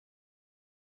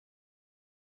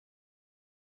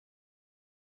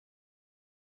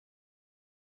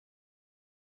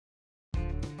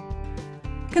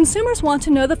Consumers want to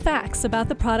know the facts about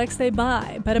the products they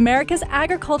buy, but America's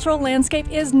agricultural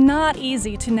landscape is not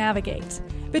easy to navigate.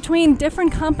 Between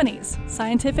different companies,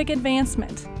 scientific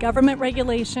advancement, government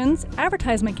regulations,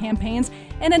 advertisement campaigns,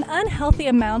 and an unhealthy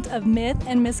amount of myth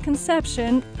and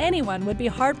misconception, anyone would be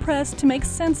hard-pressed to make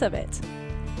sense of it.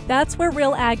 That's where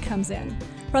Real Ag comes in.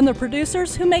 From the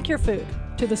producers who make your food,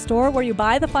 to the store where you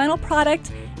buy the final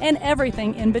product, and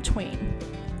everything in between.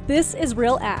 This is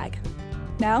Real Ag.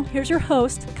 Now, here's your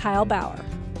host, Kyle Bauer.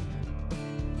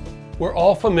 We're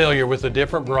all familiar with the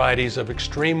different varieties of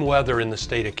extreme weather in the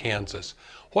state of Kansas.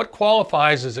 What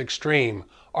qualifies as extreme?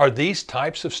 Are these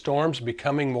types of storms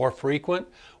becoming more frequent?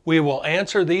 We will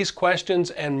answer these questions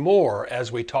and more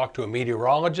as we talk to a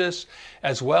meteorologist,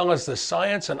 as well as the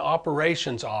Science and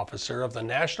Operations Officer of the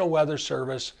National Weather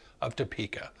Service of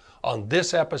Topeka, on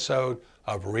this episode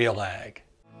of Real Ag.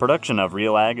 Production of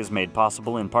Real Ag is made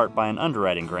possible in part by an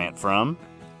underwriting grant from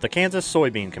the Kansas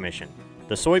Soybean Commission,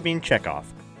 the Soybean Checkoff,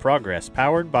 progress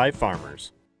powered by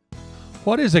farmers.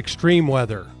 What is extreme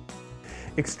weather?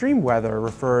 Extreme weather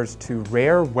refers to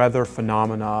rare weather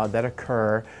phenomena that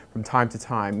occur from time to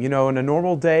time. You know, in a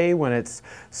normal day when it's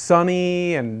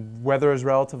sunny and weather is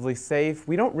relatively safe,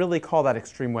 we don't really call that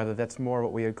extreme weather. That's more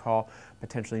what we would call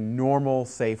potentially normal,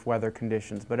 safe weather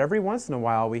conditions. But every once in a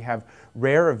while we have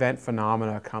rare event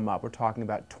phenomena come up. We're talking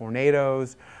about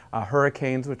tornadoes,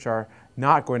 hurricanes, which are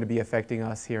not going to be affecting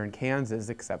us here in Kansas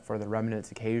except for the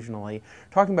remnants occasionally.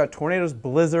 We're talking about tornadoes,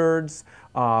 blizzards,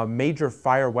 major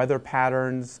fire weather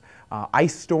patterns,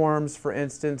 ice storms, for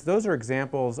instance. Those are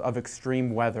examples of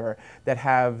extreme weather that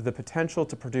have the potential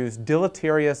to produce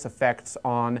deleterious effects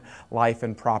on life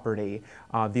and property.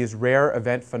 These rare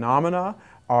event phenomena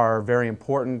are very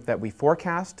important that we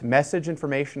forecast, message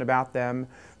information about them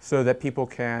so that people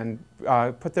can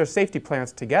put their safety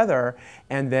plans together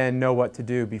and then know what to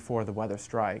do before the weather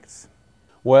strikes.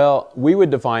 Well, we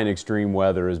would define extreme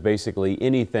weather as basically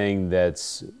anything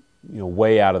that's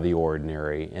way out of the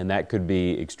ordinary, and that could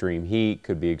be extreme heat,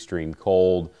 could be extreme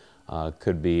cold,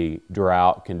 could be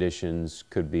drought conditions,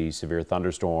 could be severe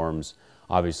thunderstorms.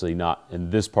 Obviously not in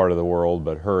this part of the world,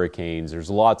 but hurricanes. There's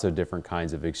lots of different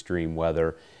kinds of extreme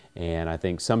weather, and I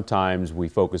think sometimes we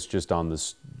focus just on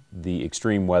the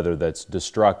extreme weather that's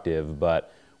destructive,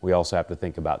 but we also have to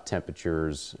think about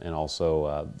temperatures and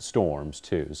also storms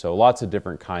too. So lots of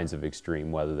different kinds of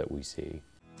extreme weather that we see.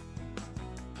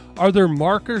 Are there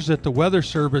markers that the Weather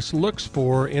Service looks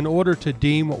for in order to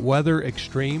deem weather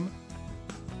extreme?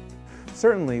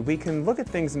 Certainly, we can look at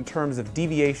things in terms of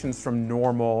deviations from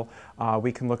normal.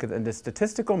 We can look at it in a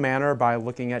statistical manner by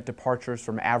looking at departures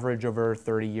from average over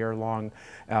 30-year-long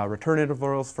return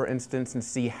intervals, for instance, and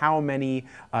see how many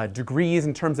degrees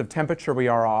in terms of temperature we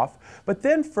are off. But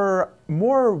then for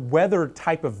more weather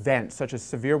type events, such as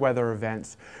severe weather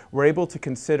events, we're able to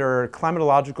consider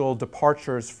climatological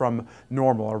departures from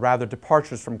normal, or rather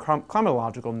departures from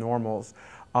climatological normals.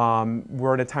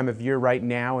 We're at a time of year right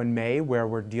now in May where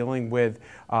we're dealing with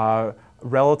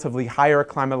relatively higher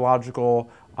climatological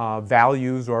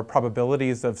values or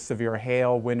probabilities of severe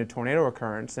hail, wind, and tornado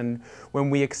occurrence. And when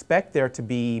we expect there to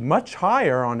be much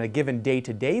higher on a given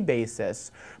day-to-day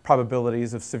basis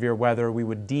probabilities of severe weather, we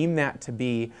would deem that to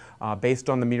be, based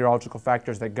on the meteorological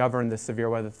factors that govern the severe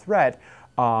weather threat,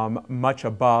 much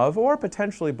above or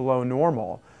potentially below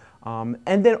normal.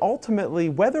 And then ultimately,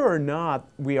 whether or not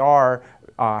we are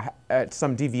at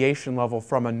some deviation level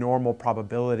from a normal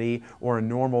probability or a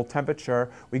normal temperature,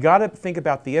 we got to think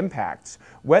about the impacts.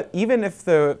 Even if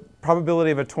the probability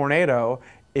of a tornado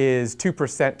is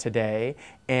 2% today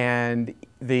and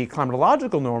the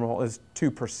climatological normal is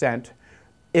 2%,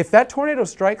 if that tornado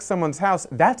strikes someone's house,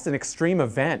 that's an extreme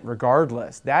event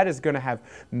regardless. That is going to have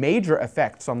major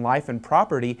effects on life and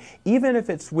property, even if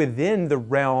it's within the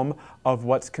realm of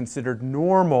what's considered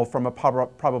normal from a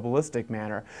probabilistic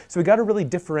manner. So we got to really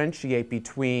differentiate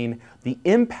between the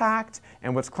impact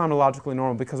and what's climatologically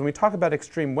normal, because when we talk about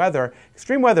extreme weather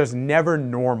is never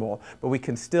normal, but we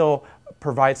can still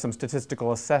provide some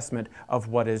statistical assessment of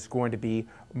what is going to be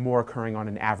more occurring on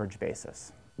an average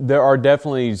basis. There are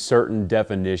definitely certain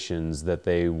definitions that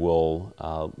they will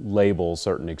label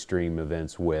certain extreme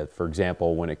events with. For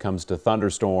example, when it comes to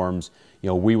thunderstorms,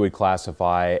 we would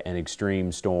classify an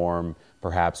extreme storm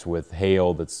perhaps with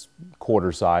hail that's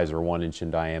quarter size or 1 inch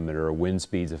in diameter, wind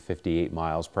speeds of 58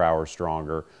 miles per hour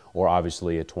stronger, or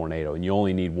obviously a tornado. And you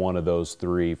only need one of those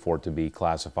three for it to be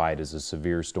classified as a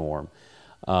severe storm.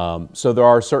 So there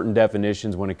are certain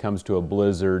definitions when it comes to a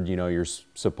blizzard. You're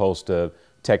supposed to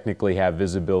technically have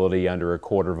visibility under a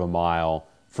quarter of a mile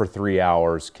for 3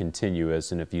 hours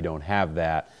continuous, and if you don't have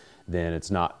that, then it's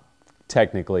not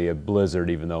technically a blizzard,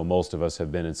 even though most of us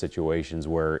have been in situations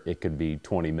where it could be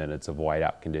 20 minutes of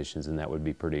whiteout conditions, and that would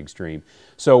be pretty extreme.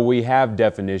 So we have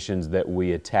definitions that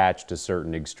we attach to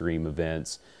certain extreme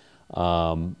events,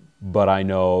 but I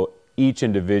know each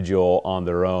individual on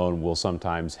their own will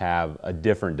sometimes have a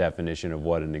different definition of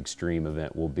what an extreme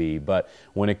event will be. But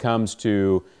when it comes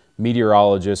to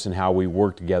meteorologists and how we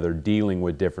work together dealing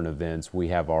with different events, we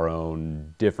have our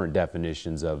own different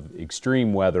definitions of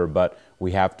extreme weather, but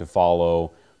we have to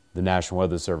follow the National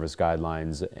Weather Service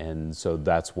guidelines, and so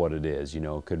that's what it is. You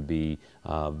know, it could be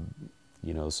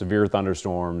severe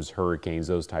thunderstorms, hurricanes,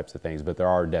 those types of things, but there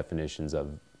are definitions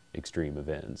of extreme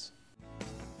events.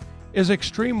 Is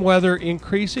extreme weather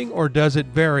increasing, or does it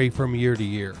vary from year to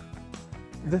year?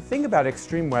 The thing about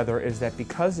extreme weather is that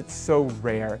because it's so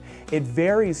rare, it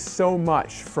varies so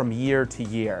much from year to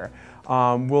year.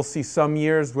 We'll see some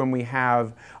years when we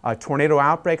have tornado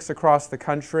outbreaks across the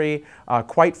country,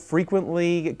 quite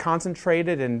frequently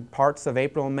concentrated in parts of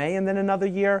April and May, and then another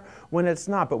year when it's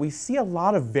not. But we see a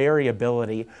lot of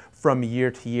variability from year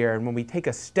to year. And when we take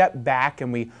a step back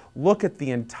and we look at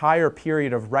the entire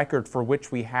period of record for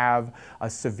which we have a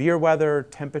severe weather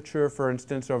temperature, for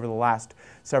instance, over the last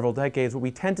several decades, what we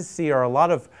tend to see are a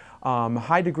lot of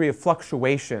high degree of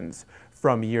fluctuations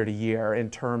from year to year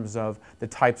in terms of the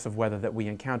types of weather that we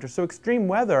encounter. So extreme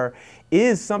weather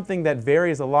is something that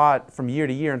varies a lot from year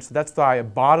to year, and so that's the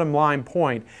bottom line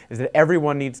point, is that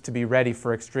everyone needs to be ready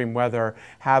for extreme weather,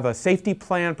 have a safety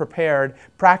plan prepared,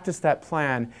 practice that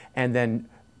plan, and then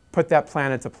put that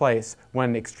plan into place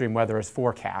when extreme weather is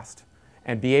forecast,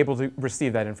 and be able to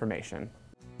receive that information.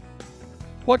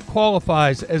 What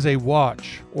qualifies as a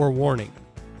watch or warning?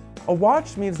 A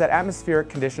watch means that atmospheric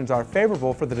conditions are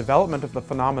favorable for the development of the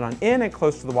phenomenon in and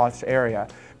close to the watched area.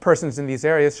 Persons in these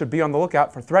areas should be on the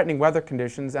lookout for threatening weather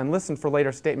conditions and listen for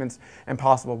later statements and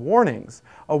possible warnings.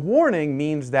 A warning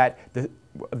means that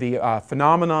the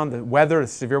phenomenon, the weather, the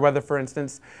severe weather for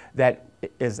instance, that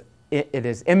it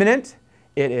is imminent,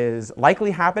 it is likely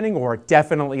happening, or it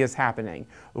definitely is happening.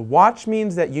 The watch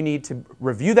means that you need to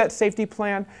review that safety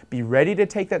plan, be ready to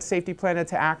take that safety plan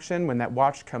into action when that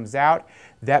watch comes out.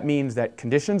 That means that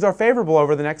conditions are favorable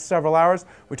over the next several hours.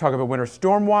 We talk about winter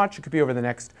storm watch, it could be over the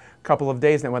next couple of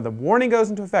days. And when the warning goes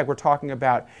into effect, we're talking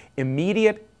about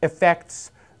immediate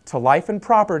effects to life and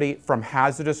property from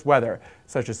hazardous weather,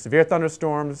 such as severe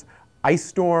thunderstorms, ice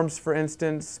storms, for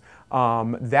instance.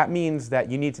 That means that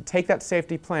you need to take that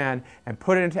safety plan and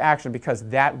put it into action because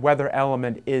that weather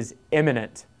element is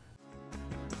imminent.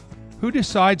 Who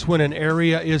decides when an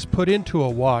area is put into a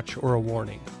watch or a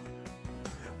warning?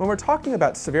 When we're talking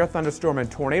about severe thunderstorm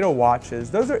and tornado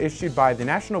watches, those are issued by the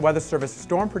National Weather Service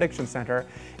Storm Prediction Center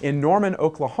in Norman,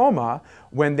 Oklahoma,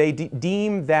 when they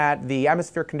deem that the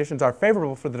atmospheric conditions are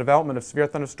favorable for the development of severe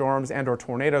thunderstorms and or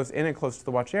tornadoes in and close to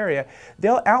the watch area.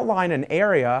 They'll outline an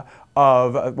area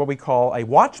of what we call a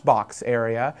watch box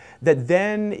area that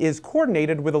then is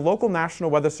coordinated with a local National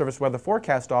Weather Service weather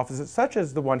forecast office, such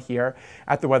as the one here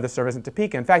at the Weather Service in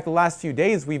Topeka. In fact, the last few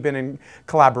days we've been in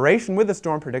collaboration with the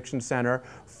Storm Prediction Center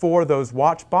for those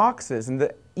watch boxes, and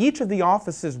each of the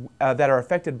offices that are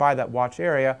affected by that watch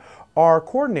area are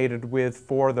coordinated with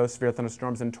for those severe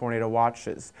thunderstorms and tornado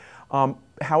watches.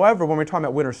 However, when we're talking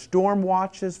about winter storm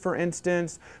watches, for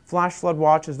instance, flash flood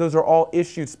watches, those are all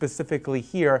issued specifically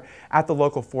here at the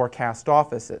local forecast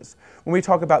offices. When we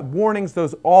talk about warnings,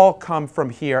 those all come from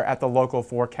here at the local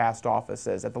forecast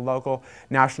offices, at the local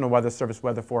National Weather Service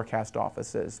weather forecast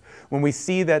offices. When we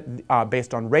see that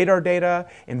based on radar data,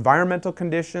 environmental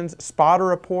conditions, spotter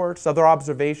reports, other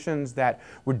observations that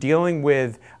we're dealing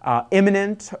with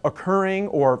imminent, occurring,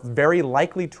 or very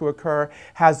likely to occur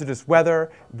hazardous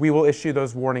weather, we will issue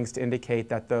those warnings to indicate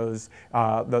that those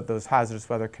hazardous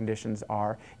weather conditions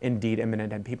are indeed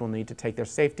imminent and people need to take their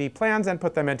safety plans and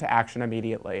put them into action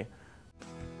immediately.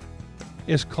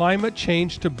 Is climate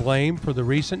change to blame for the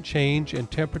recent change in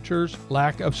temperatures,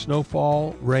 lack of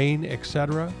snowfall, rain,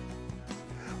 etc.?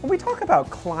 When we talk about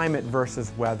climate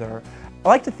versus weather, I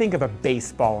like to think of a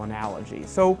baseball analogy.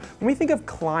 So when we think of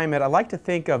climate, I like to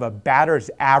think of a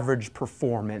batter's average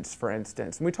performance, for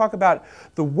instance. When we talk about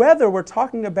the weather, we're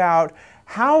talking about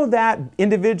how that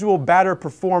individual batter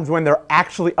performs when they're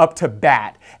actually up to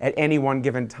bat at any one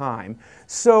given time.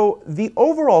 So the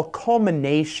overall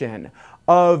culmination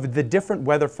of the different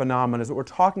weather phenomena that we're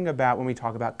talking about when we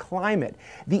talk about climate.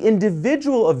 The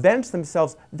individual events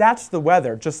themselves, that's the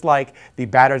weather, just like the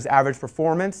batter's average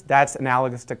performance, that's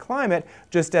analogous to climate,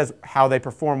 just as how they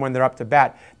perform when they're up to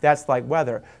bat, that's like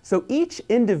weather. So each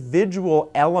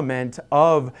individual element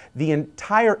of the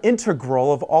entire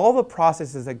integral of all the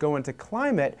processes that go into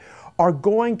climate are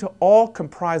going to all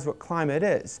comprise what climate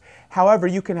is. However,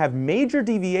 you can have major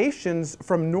deviations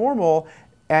from normal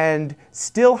and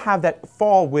still have that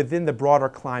fall within the broader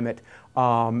climate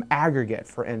aggregate,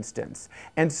 for instance.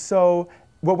 And so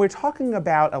what we're talking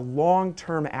about, a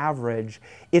long-term average,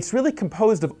 it's really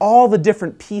composed of all the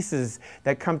different pieces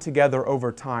that come together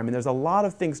over time. And there's a lot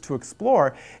of things to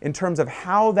explore in terms of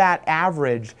how that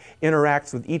average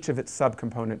interacts with each of its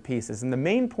subcomponent pieces. And the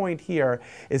main point here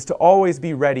is to always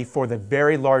be ready for the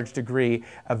very large degree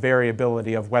of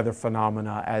variability of weather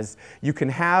phenomena, as you can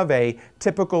have a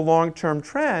typical long-term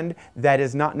trend that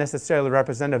is not necessarily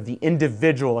representative of the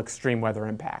individual extreme weather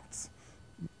impacts.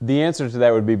 The answer to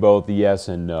that would be both yes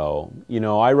and no. You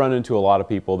know, I run into a lot of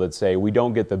people that say we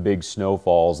don't get the big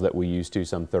snowfalls that we used to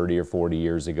some 30 or 40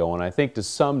 years ago, and I think to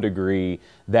some degree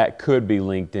that could be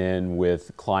linked in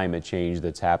with climate change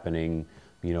that's happening,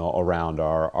 you know, around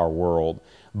our world.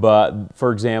 But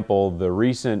for example, the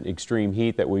recent extreme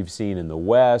heat that we've seen in the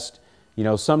West, you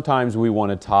know, sometimes we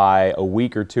want to tie a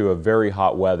week or two of very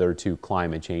hot weather to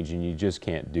climate change, and you just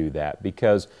can't do that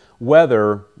because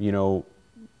weather, you know,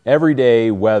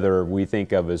 everyday weather we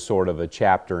think of as sort of a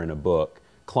chapter in a book.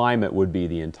 Climate would be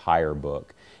the entire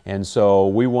book. And so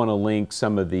we want to link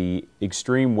some of the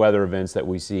extreme weather events that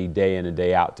we see day in and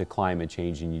day out to climate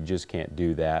change, and you just can't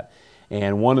do that.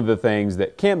 And one of the things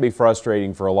that can be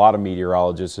frustrating for a lot of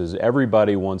meteorologists is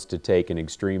everybody wants to take an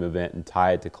extreme event and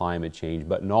tie it to climate change,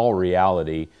 but in all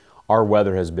reality, our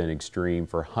weather has been extreme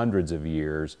for hundreds of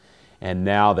years. And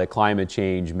now that climate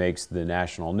change makes the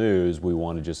national news, we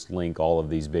want to just link all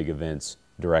of these big events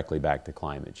directly back to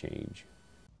climate change.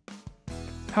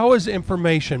 How is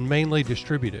information mainly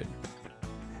distributed?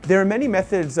 There are many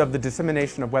methods of the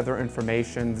dissemination of weather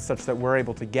information such that we're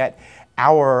able to get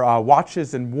our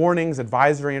watches and warnings,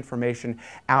 advisory information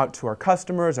out to our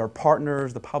customers, our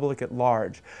partners, the public at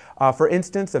large. For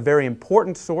instance, a very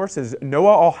important source is NOAA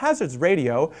All Hazards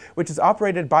Radio, which is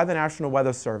operated by the National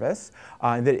Weather Service.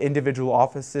 In the individual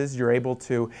offices, you're able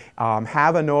to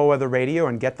have a NOAA Weather Radio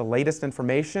and get the latest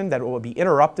information that will be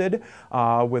interrupted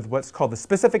with what's called the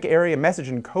specific area message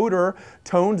encoder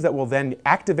tones that will then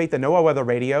activate the NOAA Weather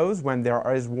Radios when there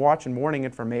is watch and warning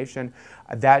information.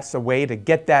 That's a way to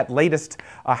get that latest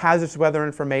hazardous weather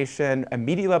information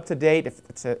immediately up to date. If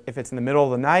it's in the middle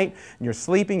of the night and you're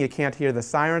sleeping, you can't hear the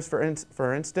sirens,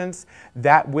 for instance,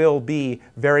 that will be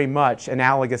very much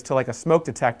analogous to like a smoke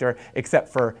detector, except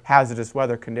for hazardous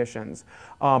weather conditions.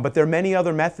 But there are many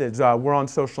other methods. We're on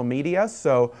social media,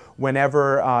 so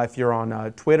whenever, if you're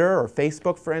on Twitter or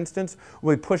Facebook, for instance,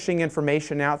 we'll be pushing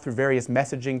information out through various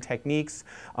messaging techniques,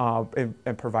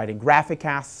 and providing graphic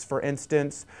casts, for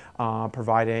instance,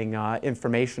 providing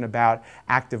information about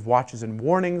active watches and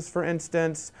warnings, for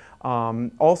instance.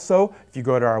 Also, if you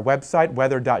go to our website,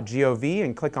 weather.gov,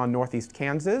 and click on Northeast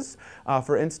Kansas,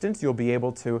 for instance, you'll be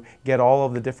able to get all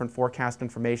of the different forecast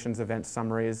information, event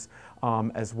summaries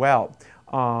as well.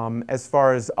 As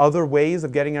far as other ways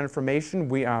of getting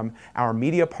information, our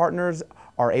media partners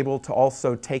are able to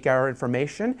also take our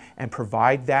information and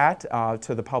provide that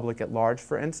to the public at large,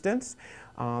 for instance.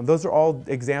 Those are all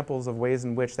examples of ways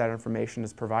in which that information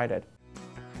is provided.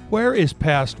 Where is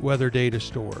past weather data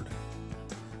stored?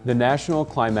 The National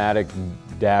Climatic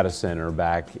Data Center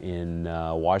back in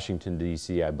Washington,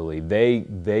 D.C., I believe,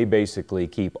 they basically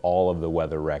keep all of the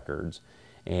weather records.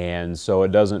 And so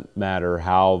it doesn't matter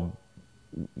how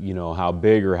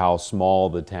big or how small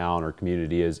the town or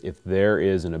community is, if there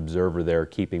is an observer there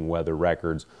keeping weather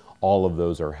records, all of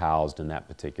those are housed in that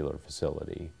particular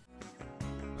facility.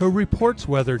 Who reports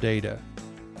weather data?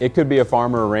 It could be a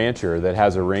farmer or rancher that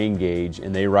has a rain gauge,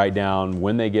 and they write down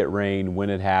when they get rain,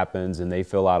 when it happens, and they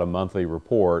fill out a monthly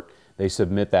report. They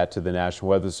submit that to the National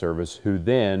Weather Service, who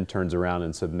then turns around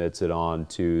and submits it on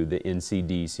to the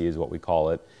NCDC, is what we call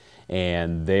it,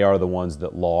 and they are the ones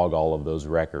that log all of those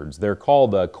records. They're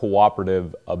called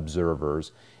cooperative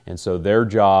observers, and so their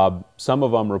job, some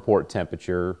of them report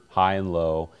temperature, high and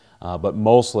low, but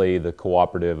mostly the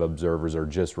cooperative observers are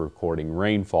just recording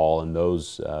rainfall, and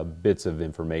those bits of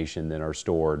information then are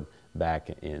stored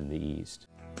back in the east.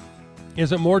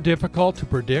 Is it more difficult to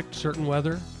predict certain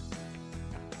weather?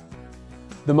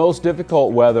 The most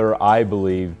difficult weather, I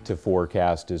believe, to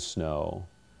forecast is snow,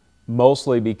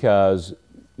 mostly because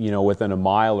within a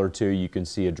mile or two, you can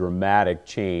see a dramatic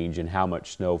change in how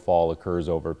much snowfall occurs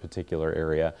over a particular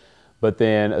area. But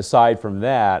then aside from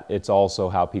that, it's also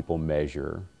how people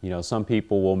measure. Some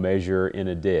people will measure in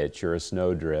a ditch or a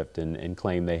snowdrift and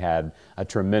claim they had a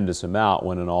tremendous amount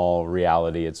when in all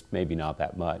reality it's maybe not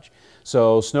that much.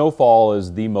 So snowfall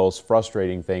is the most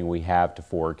frustrating thing we have to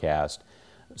forecast.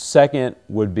 Second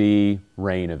would be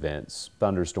rain events,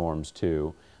 thunderstorms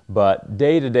too. But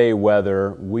day-to-day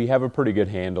weather, we have a pretty good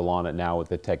handle on it now with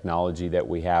the technology that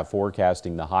we have,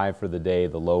 forecasting the high for the day,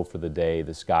 the low for the day,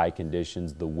 the sky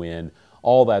conditions, the wind,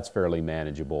 all that's fairly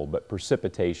manageable, but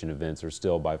precipitation events are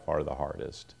still by far the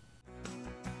hardest.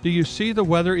 Do you see the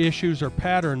weather issues or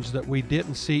patterns that we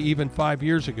didn't see even 5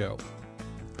 years ago?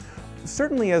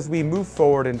 Certainly as we move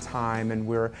forward in time and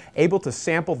we're able to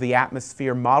sample the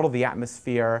atmosphere, model the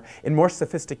atmosphere in more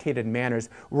sophisticated manners,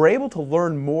 we're able to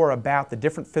learn more about the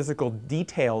different physical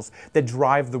details that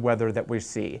drive the weather that we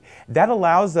see. That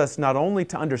allows us not only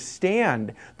to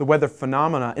understand the weather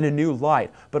phenomena in a new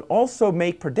light, but also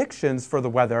make predictions for the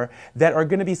weather that are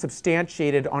going to be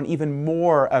substantiated on even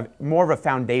more of a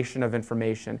foundation of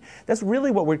information. That's really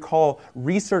what we call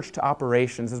research to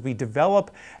operations. As we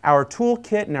develop our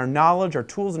toolkit and our knowledge, our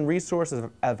tools and resources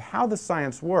of how the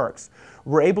science works,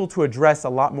 we're able to address a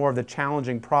lot more of the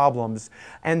challenging problems.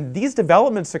 And these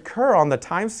developments occur on the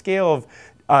time scale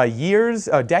of years,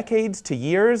 decades to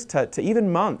years to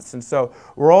even months. And so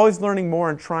we're always learning more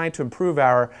and trying to improve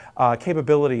our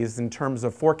capabilities in terms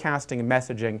of forecasting and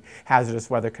messaging hazardous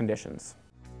weather conditions.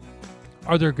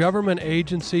 Are there government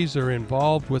agencies that are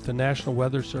involved with the National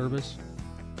Weather Service?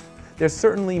 There's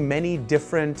certainly many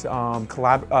different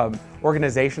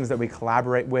organizations that we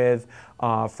collaborate with.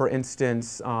 For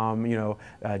instance,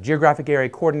 geographic area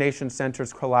coordination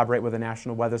centers collaborate with the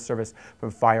National Weather Service from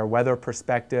fire weather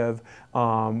perspective.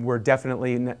 We're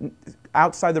definitely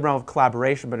outside the realm of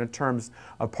collaboration, but in terms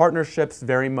of partnerships,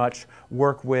 very much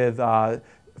work with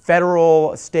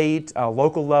federal, state,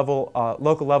 local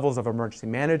levels of emergency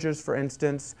managers, for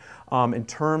instance, in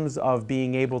terms of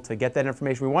being able to get that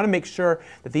information. We want to make sure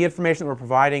that the information that we're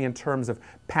providing in terms of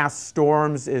past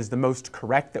storms is the most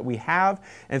correct that we have,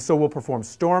 and so we'll perform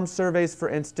storm surveys, for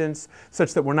instance,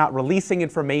 such that we're not releasing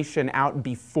information out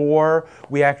before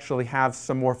we actually have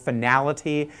some more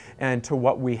finality into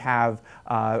what we have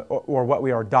or what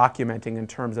we are documenting in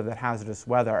terms of that hazardous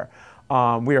weather.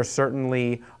 We are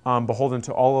certainly beholden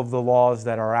to all of the laws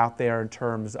that are out there in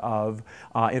terms of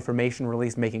information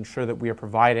release, making sure that we are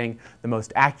providing the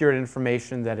most accurate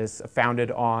information that is founded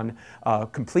on a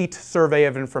complete survey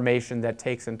of information that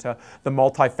takes into the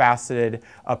multifaceted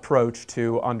approach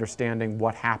to understanding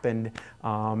what happened,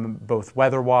 both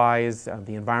weather-wise,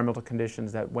 the environmental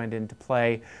conditions that went into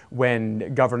play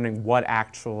when governing what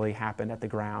actually happened at the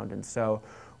ground. And so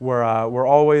we're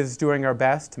always doing our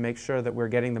best to make sure that we're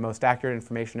getting the most accurate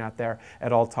information out there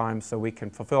at all times so we can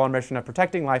fulfill our mission of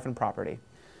protecting life and property.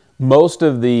 Most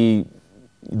of the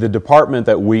department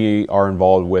that we are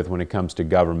involved with when it comes to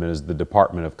government is the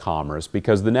Department of Commerce,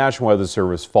 because the National Weather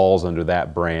Service falls under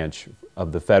that branch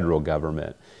of the federal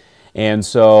government. And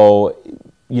so,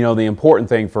 the important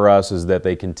thing for us is that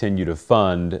they continue to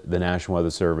fund the National Weather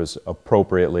Service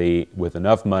appropriately with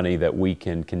enough money that we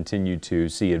can continue to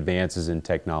see advances in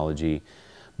technology.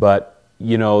 But,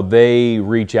 they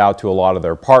reach out to a lot of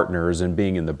their partners, and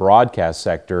being in the broadcast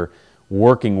sector,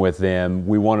 working with them,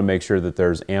 we want to make sure that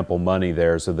there's ample money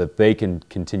there so that they can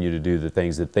continue to do the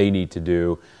things that they need to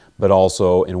do, but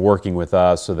also in working with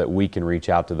us so that we can reach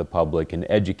out to the public and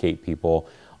educate people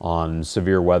on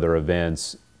severe weather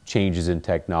events, changes in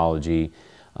technology.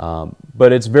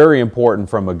 But it's very important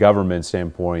from a government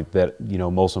standpoint that,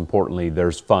 most importantly,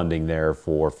 there's funding there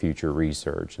for future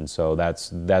research. And so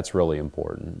that's really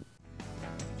important.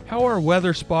 How are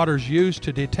weather spotters used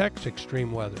to detect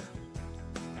extreme weather?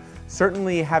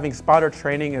 Certainly having spotter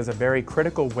training is a very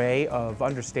critical way of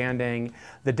understanding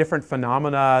the different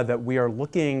phenomena that we are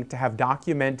looking to have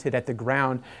documented at the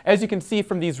ground. As you can see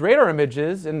from these radar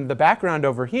images in the background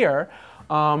over here,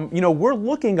 we're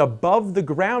looking above the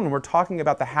ground when we're talking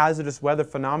about the hazardous weather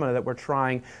phenomena that we're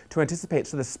trying to anticipate.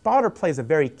 So the spotter plays a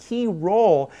very key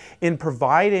role in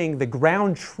providing the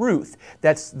ground truth.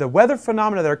 That's the weather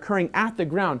phenomena that are occurring at the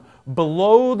ground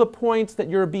below the points that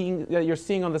you're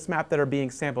seeing on this map that are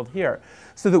being sampled here,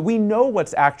 so that we know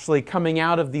what's actually coming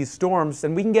out of these storms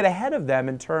and we can get ahead of them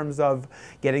in terms of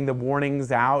getting the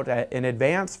warnings out in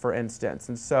advance, for instance,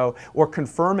 and so, or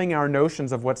confirming our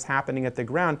notions of what's happening at the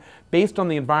ground based on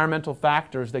the environmental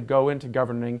factors that go into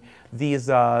governing these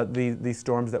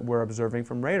storms that we're observing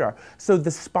from radar. So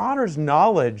the spotter's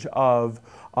knowledge of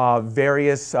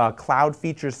various cloud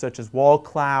features such as wall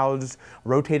clouds,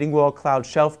 rotating wall cloud,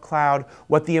 shelf cloud,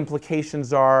 what the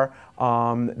implications are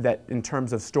that in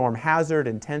terms of storm hazard,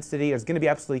 intensity is going to be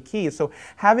absolutely key. So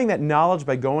having that knowledge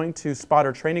by going to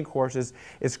spotter training courses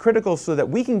is critical so that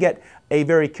we can get a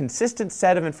very consistent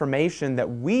set of information that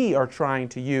we are trying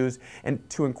to use and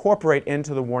to incorporate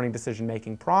into the warning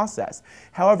decision-making process.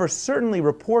 However, certainly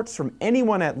reports from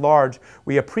anyone at large,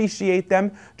 we appreciate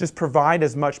them. Just provide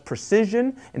as much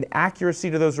precision and accuracy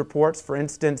to those reports. For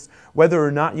instance, whether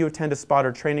or not you attend a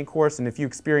spotter training course, and if you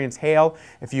experience hail,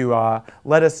 if you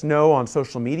let us know on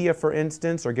social media, for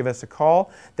instance, or give us a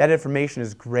call, that information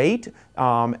is great.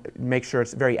 Make sure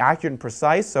it's very accurate and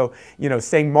precise. So,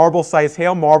 saying marble-sized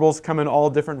hail, marbles come in all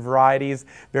different varieties,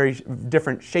 very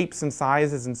different shapes and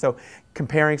sizes, and so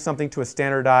comparing something to a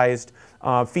standardized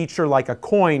feature like a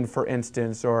coin, for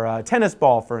instance, or a tennis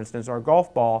ball, for instance, or a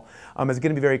golf ball is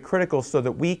going to be very critical so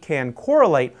that we can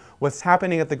correlate what's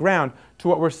happening at the ground to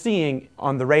what we're seeing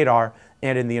on the radar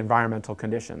and in the environmental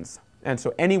conditions. And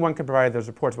so anyone can provide those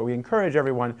reports, but we encourage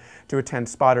everyone to attend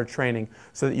spotter training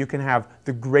so that you can have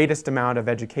the greatest amount of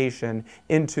education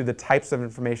into the types of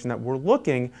information that we're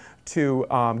looking to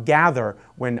gather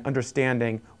when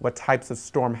understanding what types of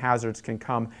storm hazards can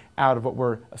come out of what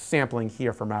we're sampling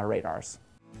here from our radars.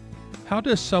 How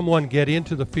does someone get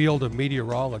into the field of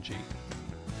meteorology?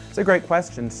 It's a great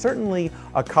question. Certainly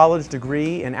a college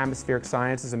degree in atmospheric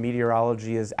sciences and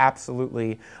meteorology is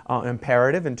absolutely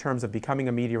imperative in terms of becoming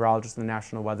a meteorologist in the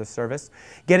National Weather Service.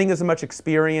 Getting as much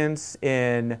experience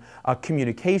in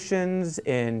communications,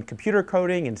 in computer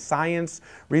coding, in science,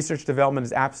 research development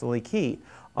is absolutely key.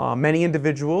 Many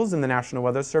individuals in the National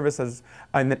Weather Service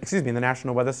in the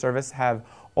National Weather Service have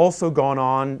also gone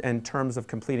on in terms of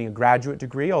completing a graduate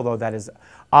degree, although that is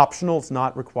optional, it's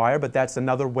not required, but that's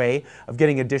another way of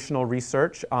getting additional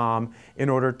research in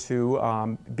order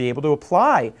to be able to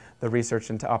apply the research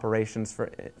into operations,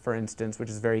 for instance, which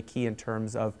is very key in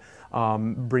terms of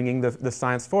bringing the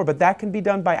science forward. But that can be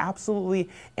done by absolutely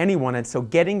anyone, and so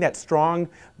getting that strong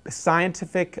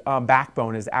scientific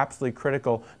backbone is absolutely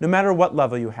critical, no matter what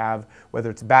level you have, whether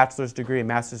it's a bachelor's degree, a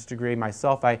master's degree.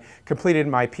 Myself, I completed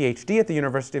my PhD at the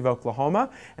University of Oklahoma,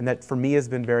 and that for me has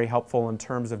been very helpful in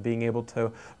terms of being able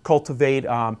to cultivate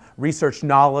research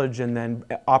knowledge and then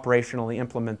operationally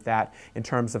implement that in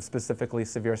terms of specifically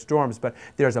severe storms. But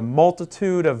there's a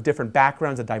multitude of different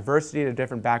backgrounds, a diversity of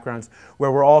different backgrounds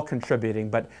where we're all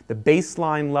contributing, but the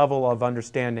baseline level of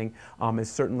understanding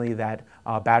is certainly that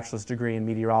bachelor's degree in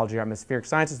meteorology or atmospheric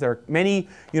sciences. There are many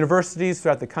universities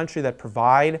throughout the country that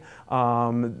provide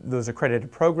those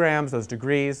accredited programs, those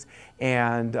degrees,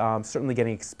 and certainly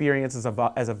getting experience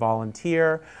as a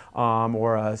volunteer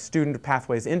or a student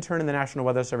pathways intern in the National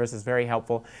Weather Service is very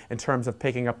helpful in terms of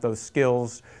picking up those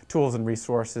skills, tools, and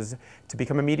resources to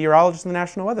become a meteorologist in the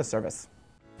National Weather Service.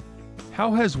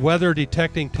 How has weather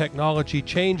detecting technology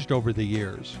changed over the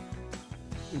years?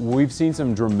 We've seen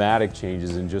some dramatic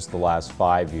changes in just the last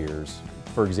 5 years.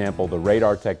 For example, the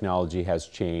radar technology has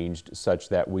changed such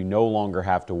that we no longer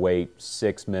have to wait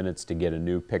 6 minutes to get a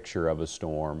new picture of a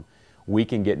storm. We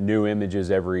can get new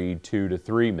images every 2 to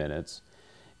 3 minutes.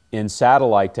 In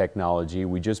satellite technology,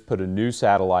 we just put a new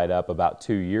satellite up about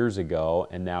 2 years ago,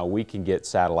 and now we can get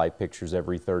satellite pictures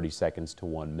every 30 seconds to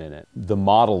 1 minute. The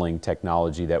modeling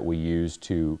technology that we use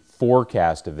to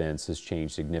forecast events has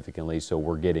changed significantly, so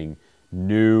we're getting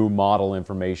new model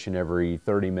information every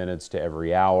 30 minutes to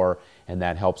every hour, and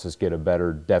that helps us get a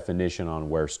better definition on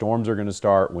where storms are going to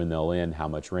start, when they'll end, how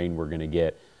much rain we're going to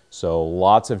get. So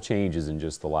lots of changes in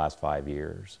just the last 5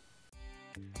 years.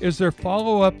 Is there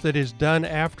follow-up that is done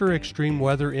after extreme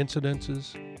weather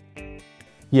incidences?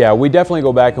 Yeah, we definitely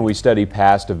go back and we study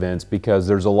past events because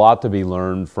there's a lot to be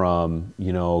learned from,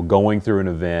 going through an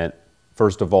event.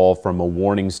 First of all, from a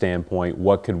warning standpoint,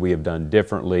 what could we have done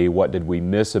differently? What did we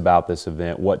miss about this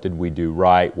event? What did we do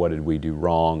right? What did we do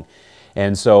wrong?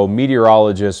 And so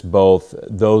meteorologists, both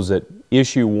those that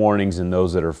issue warnings and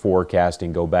those that are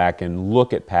forecasting, go back and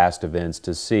look at past events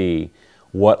to see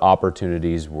what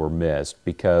opportunities were missed.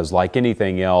 Because like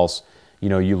anything else,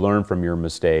 you learn from your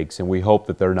mistakes, and we hope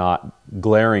that they're not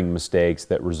glaring mistakes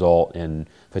that result in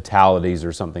fatalities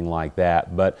or something like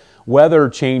that. But weather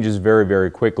changes very,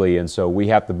 very quickly, and so we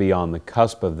have to be on the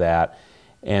cusp of that.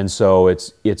 And so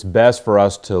it's best for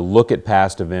us to look at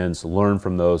past events, learn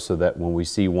from those, so that when we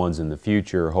see ones in the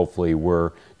future, hopefully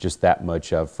we're just that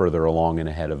much further along and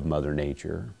ahead of Mother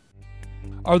Nature.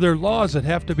 Are there laws that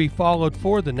have to be followed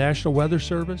for the National Weather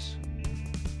Service?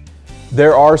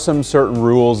 There are some certain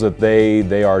rules that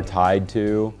they are tied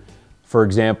to. For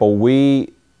example,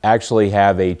 we actually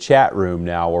have a chat room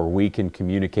now where we can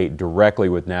communicate directly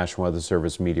with National Weather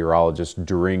Service meteorologists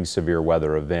during severe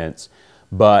weather events.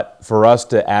 But for us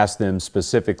to ask them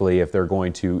specifically if they're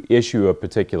going to issue a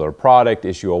particular product,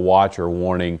 issue a watch or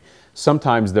warning,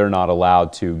 sometimes they're not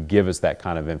allowed to give us that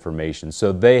kind of information.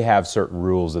 So they have certain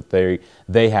rules that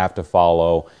they have to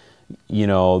follow.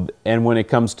 And when it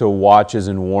comes to watches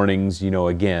and warnings,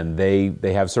 again,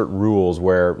 they have certain rules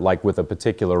where, like with a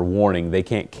particular warning, they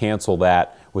can't cancel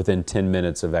that within 10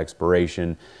 minutes of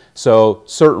expiration. So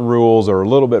certain rules are a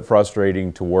little bit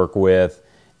frustrating to work with.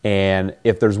 And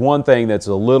if there's one thing that's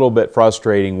a little bit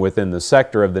frustrating within the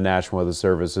sector of the National Weather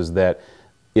Service is that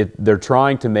they're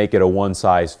trying to make it a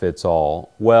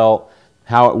one-size-fits-all. Well,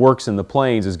 how it works in the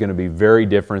plains is going to be very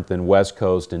different than West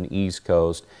Coast and East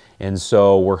Coast. And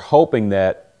so we're hoping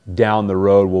that down the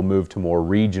road we'll move to more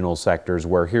regional sectors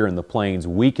where here in the plains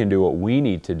we can do what we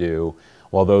need to do,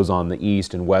 while those on the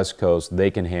East and West Coast, they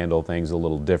can handle things a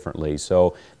little differently.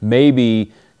 So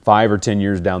maybe 5 or 10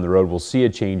 years down the road we'll see a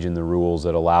change in the rules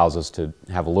that allows us to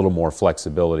have a little more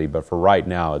flexibility. But for right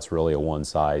now it's really a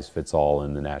one-size-fits-all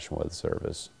in the National Weather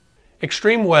Service.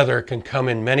 Extreme weather can come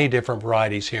in many different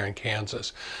varieties here in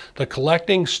Kansas. The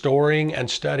collecting, storing, and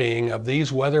studying of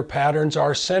these weather patterns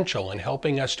are essential in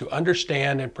helping us to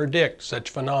understand and predict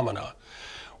such phenomena.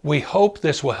 We hope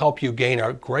this will help you gain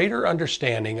a greater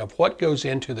understanding of what goes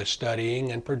into the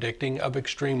studying and predicting of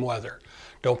extreme weather.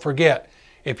 Don't forget,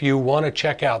 if you want to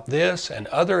check out this and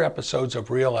other episodes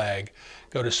of Real Ag,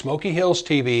 go to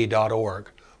SmokyHillsTV.org.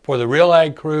 For the Real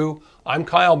Ag crew, I'm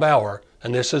Kyle Bauer,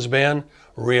 and this has been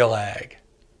Real Ag.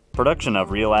 Production of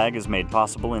Real Ag is made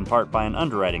possible in part by an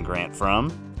underwriting grant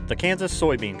from the Kansas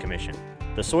Soybean Commission,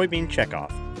 the Soybean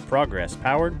Checkoff, progress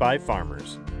powered by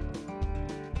farmers.